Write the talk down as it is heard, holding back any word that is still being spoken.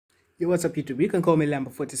Yo, what's up, YouTube? You can call me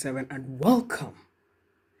Lambo 47, and welcome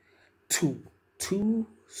to two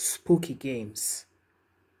spooky games.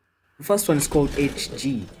 The first one is called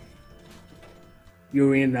HG.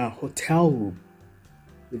 You're in a hotel room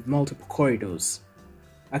with multiple corridors.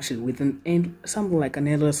 Actually, with something like an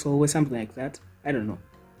endless hallway, something like that. I don't know.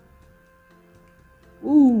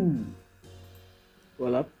 Ooh.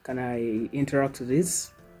 Well up, can I interact with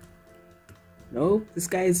this? No, this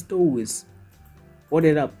guy is always. What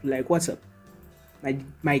it up? Like, what's up?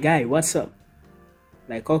 My guy, what's up?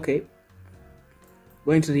 Like, okay.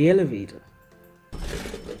 Going to the elevator.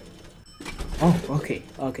 Oh, okay.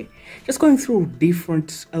 Just going through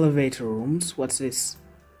different elevator rooms. What's this?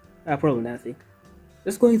 Probably nothing.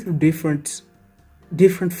 Just going through different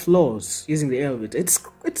floors using the elevator.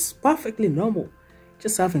 It's perfectly normal.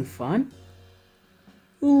 Just having fun.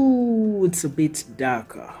 Ooh, it's a bit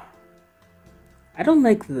darker. I don't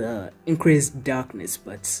like the increased darkness,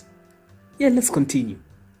 but yeah, let's continue.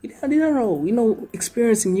 You don't know,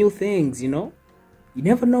 experiencing new things, You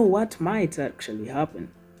never know what might actually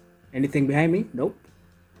happen. Anything behind me? Nope.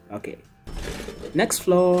 Okay. Next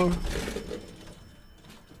floor.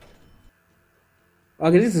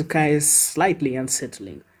 Okay, this is kind of slightly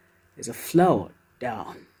unsettling. There's a flower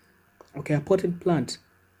down. Okay, a potted plant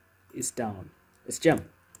is down. Let's jump.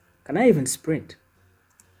 Can I even sprint?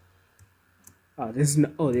 Oh, this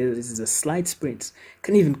is a slight sprint.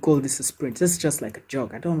 Can't even call this a sprint. This is just like a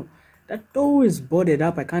jog. I don't know. That door is boarded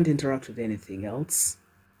up. I can't interact with anything else.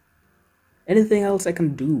 Anything else I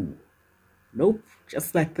can do? Nope.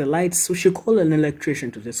 Just like the lights. We should call an electrician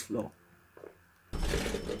to this floor.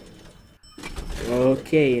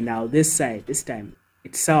 Okay, now this side. This time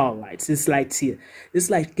it's all lights. This lights here. This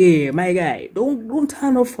light. Hey, my guy. Don't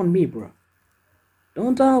turn off on me, bro.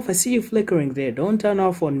 Don't turn off. I see you flickering there. Don't turn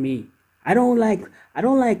off on me. I don't like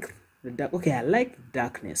the dark. Okay, I like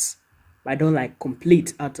darkness, but I don't like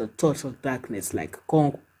complete utter total darkness, like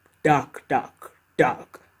dark.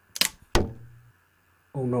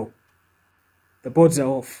 Oh no, the boards are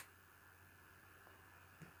off.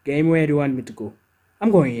 Game, where do you want me to go?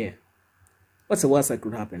 I'm going here. What's the worst that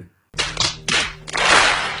could happen?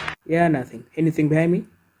 Yeah, nothing. Anything behind me?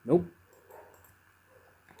 Nope.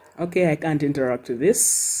 Okay, I can't interact with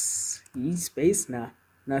this. Space? Nah,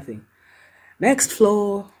 nothing. Next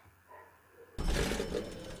floor.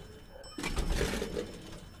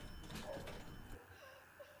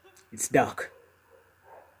 It's dark.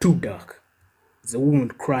 Too dark. There's a woman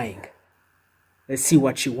crying. Let's see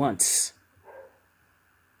what she wants.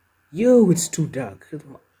 Yo, it's too dark.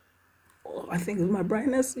 Oh, I think it's my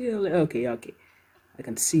brightness. Yeah, okay. I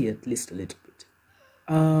can see at least a little bit.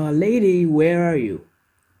 Lady, where are you?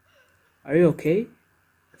 Are you okay?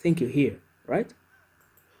 I think you're here, right?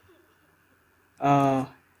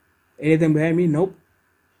 Anything behind me? Nope.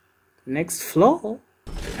 Next floor,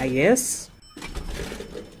 I guess.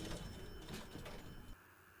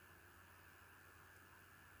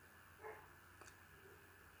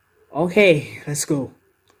 Okay, let's go.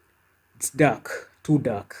 It's dark, too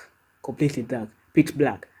dark, completely dark, pitch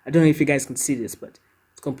black. I don't know if you guys can see this, but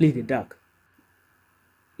it's completely dark.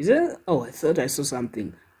 Is it? Oh, I thought I saw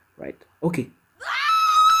something. Right. Okay.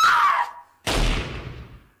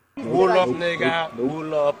 Pull up, nigga.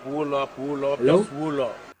 Pull up. Hello? Just pull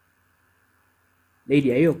up.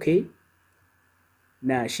 Lady, are you okay?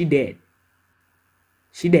 Nah, she dead.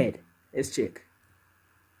 Let's check.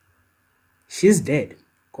 She's dead.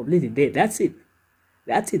 Completely dead. That's it.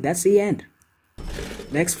 That's the end.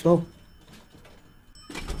 Next floor.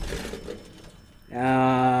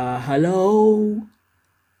 Hello?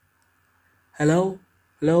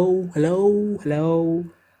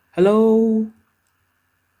 Hello?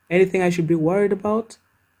 Anything I should be worried about?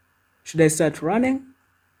 Should I start running?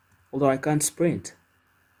 Although I can't sprint,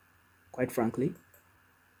 quite frankly.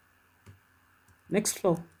 Next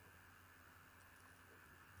floor.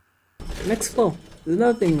 There's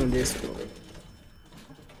nothing on this floor.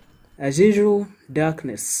 As usual,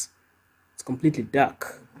 darkness. It's completely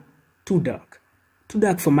dark. Too dark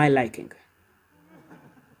for my liking.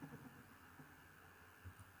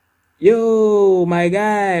 Yo, my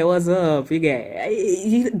guy, what's up? You guy,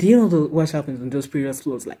 do you know what happens in those previous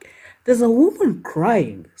floors? Like, there's a woman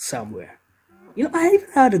crying somewhere. I even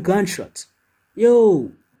heard a gunshot.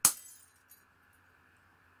 Yo.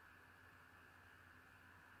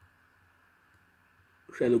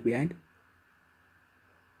 Should I look behind?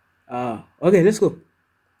 Okay, let's go.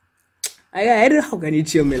 I don't know how can you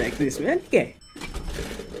chill me like this, man? Okay.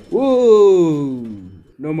 Whoa.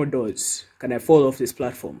 No more doors. Can I fall off this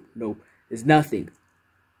platform? No, there's nothing.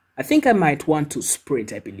 I think I might want to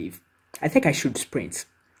sprint, I believe. I think I should sprint.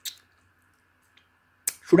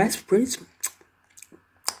 Should I sprint?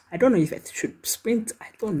 I don't know if I should sprint. I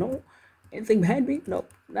don't know. Anything behind me? No,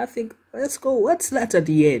 nothing. Let's go. What's that at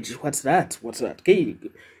the edge? What's that? What's that? Hey,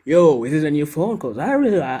 yo, is it a new phone? Cause I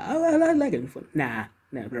really, I like a new phone. Nah,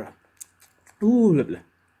 bro. Ooh, blah, blah.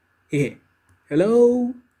 Hey,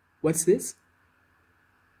 hello. What's this?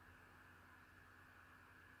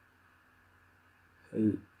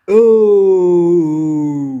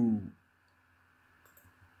 Oh,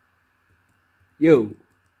 yo,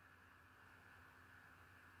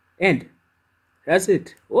 and that's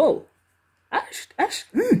it. Whoa, Ash.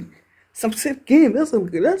 Some set game. That's a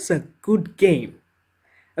good game.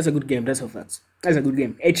 That's a good game. That's a fact. That's a good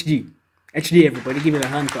game. HD. Everybody, give it a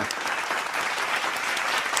hand clap.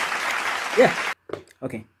 Yeah.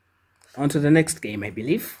 Okay. On to the next game, I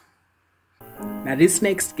believe. Now, this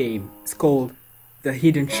next game is called The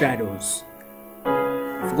Hidden Shadows.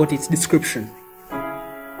 I forgot its description.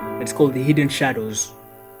 It's called The Hidden Shadows,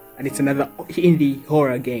 and it's another indie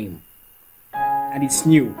horror game, and it's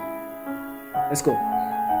new. Let's go.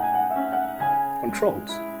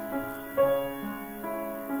 Controls.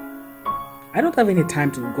 I don't have any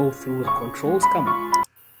time to go through the controls. Come on.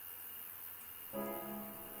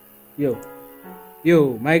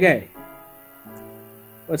 Yo, my guy.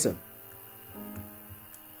 What's up?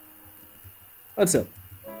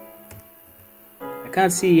 I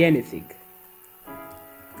can't see anything.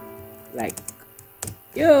 Like,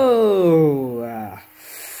 yo,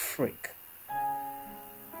 freak.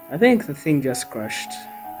 I think the thing just crashed.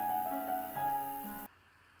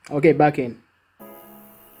 Okay, back in.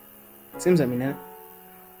 Seems I'm in a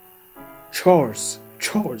chores.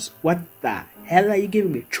 What the hell are you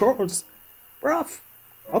giving me? Chores, bruv.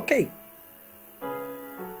 Okay.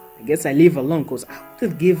 I guess I leave alone because I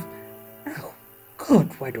would give. Oh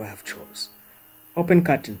God, why do I have chores? Open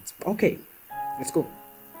curtains. Okay, let's go.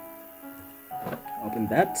 Open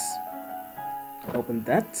that.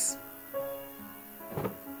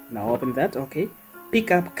 Now open that. Okay.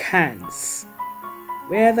 Pick up cans.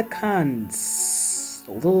 Where are the cans?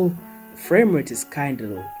 Although the frame rate is kind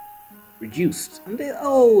of reduced. And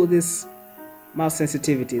this mouse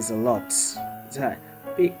sensitivity is a lot.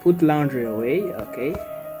 Put laundry away. Okay.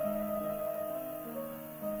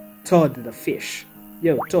 Todd the fish.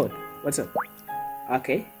 Yo, Todd, what's up?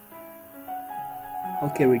 Okay,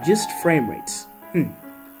 reduced frame rates.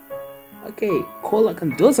 Okay,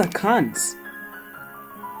 those are cans.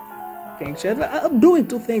 Okay, I'm doing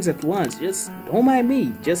two things at once. Just don't mind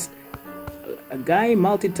me. Just a guy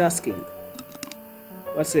multitasking.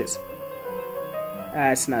 What's this?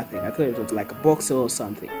 It's nothing. I thought it was like a boxer or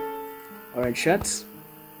something. Orange shirts.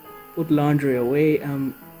 Put laundry away.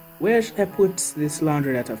 Where should I put this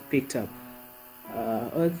laundry that I've picked up?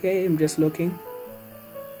 Okay, I'm just looking.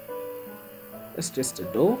 That's just a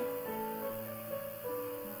door.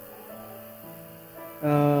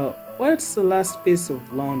 What's the last piece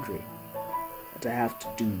of laundry that I have to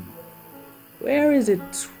do? Where is it?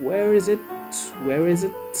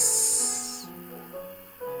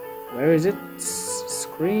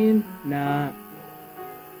 Screen? Nah.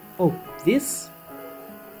 Oh, this?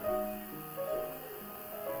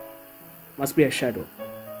 Must be a shadow.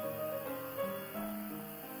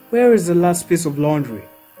 Where is the last piece of laundry?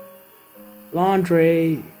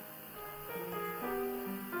 Laundry.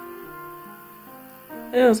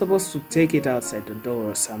 You're supposed to take it outside the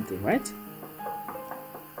door or something, right?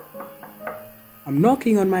 I'm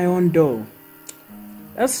knocking on my own door.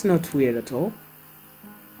 That's not weird at all.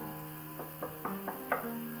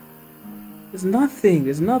 There's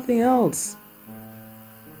nothing else.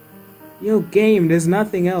 Yo, game, there's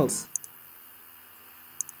nothing else.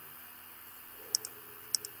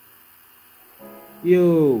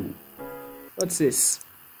 Yo, what's this?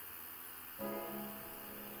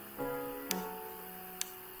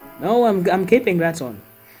 No, I'm keeping that on.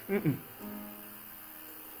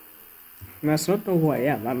 That's not know who I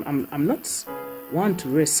am. I'm not one to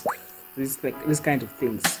risk this kind of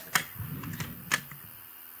things.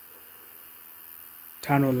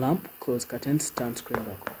 Turn on lamp, close curtains, turn screen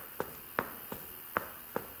back.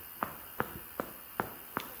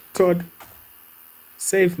 Todd,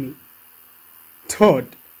 save me.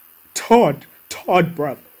 Todd,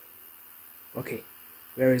 bruv. Okay,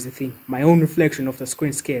 where is the thing? My own reflection of the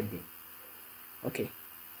screen scared me. Okay.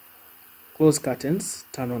 Close curtains,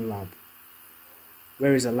 turn on lamp.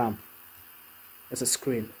 Where is a lamp? That's a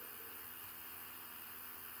screen.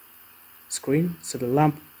 Screen, so the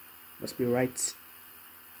lamp must be right.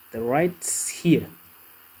 The right's here.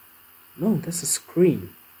 No, that's a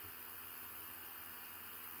screen.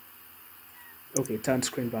 Okay, turn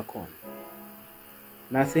screen back on.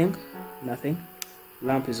 Nothing.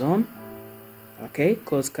 Lamp is on. Okay,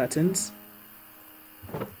 close curtains.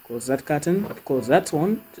 Close that curtain. Close that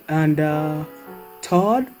one. And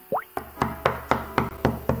Todd,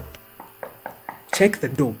 check the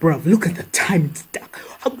door, bruv. Look at the time. It's dark.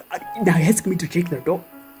 Now you ask me to check the door.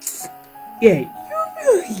 Yeah,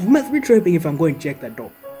 you must be tripping if I'm going to check the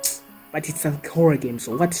door. But it's a horror game,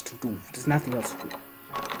 so what's to do? There's nothing else to do.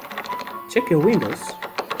 Check your windows.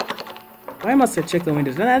 Why must I check the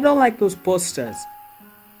windows? And I don't like those posters.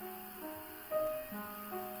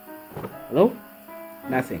 Hello?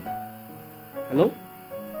 Nothing. Hello?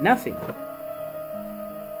 Nothing.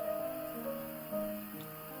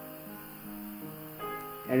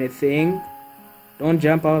 Anything? Don't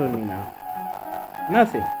jump out on me now.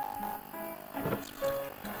 Nothing.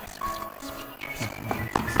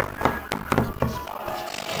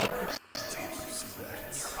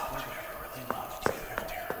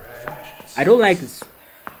 I don't like this.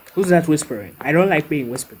 Who's that whispering? I don't like being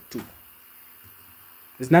whispered to.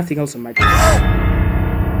 There's nothing else on my TV.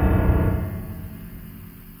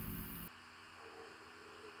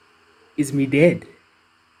 Is me dead?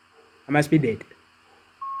 I must be dead.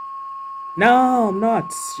 No, I'm not.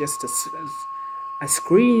 It's just a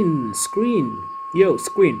screen. Yo,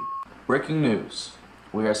 screen. Breaking news.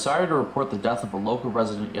 We are sorry to report the death of a local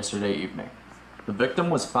resident yesterday evening. The victim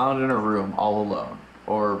was found in her room all alone,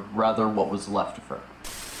 or rather what was left of her.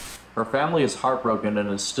 Her family is heartbroken and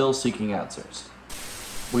is still seeking answers.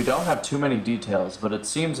 We don't have too many details, but it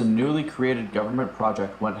seems a newly created government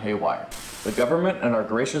project went haywire. The government and our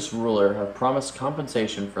gracious ruler have promised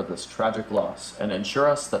compensation for this tragic loss and ensure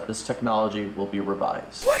us that this technology will be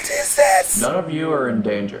revised. What is this? None of you are in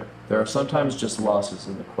danger. There are sometimes just losses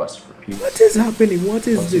in the quest for peace. What is happening? What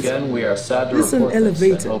is Once this? again, we are sad to This is an report this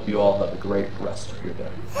elevator. and hope you all have a great rest of your day.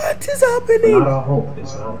 What is happening? Not all hope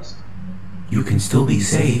is lost. You can still be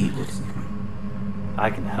saved. I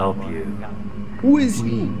can help you. Who is We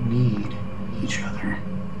he? need each other.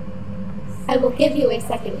 I will give you a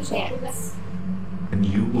second chance. And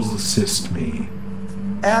you will assist me.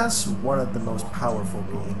 As one of the most powerful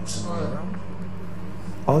beings in the world,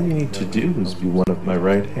 All you need to do is be one of my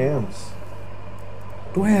right hands.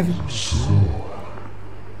 Do I have?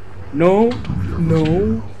 No.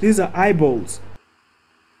 These are eyeballs.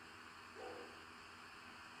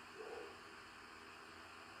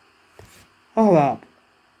 Hold up.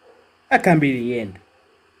 That can't be the end.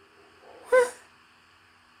 Huh?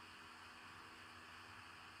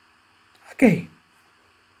 Okay.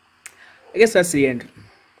 I guess that's the end.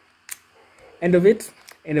 End of it.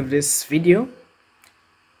 End of this video.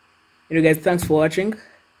 Guys, thanks for watching.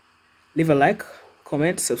 Leave a like,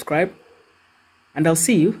 comment, subscribe, and I'll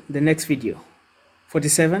see you in the next video.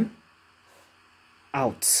 47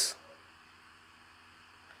 out.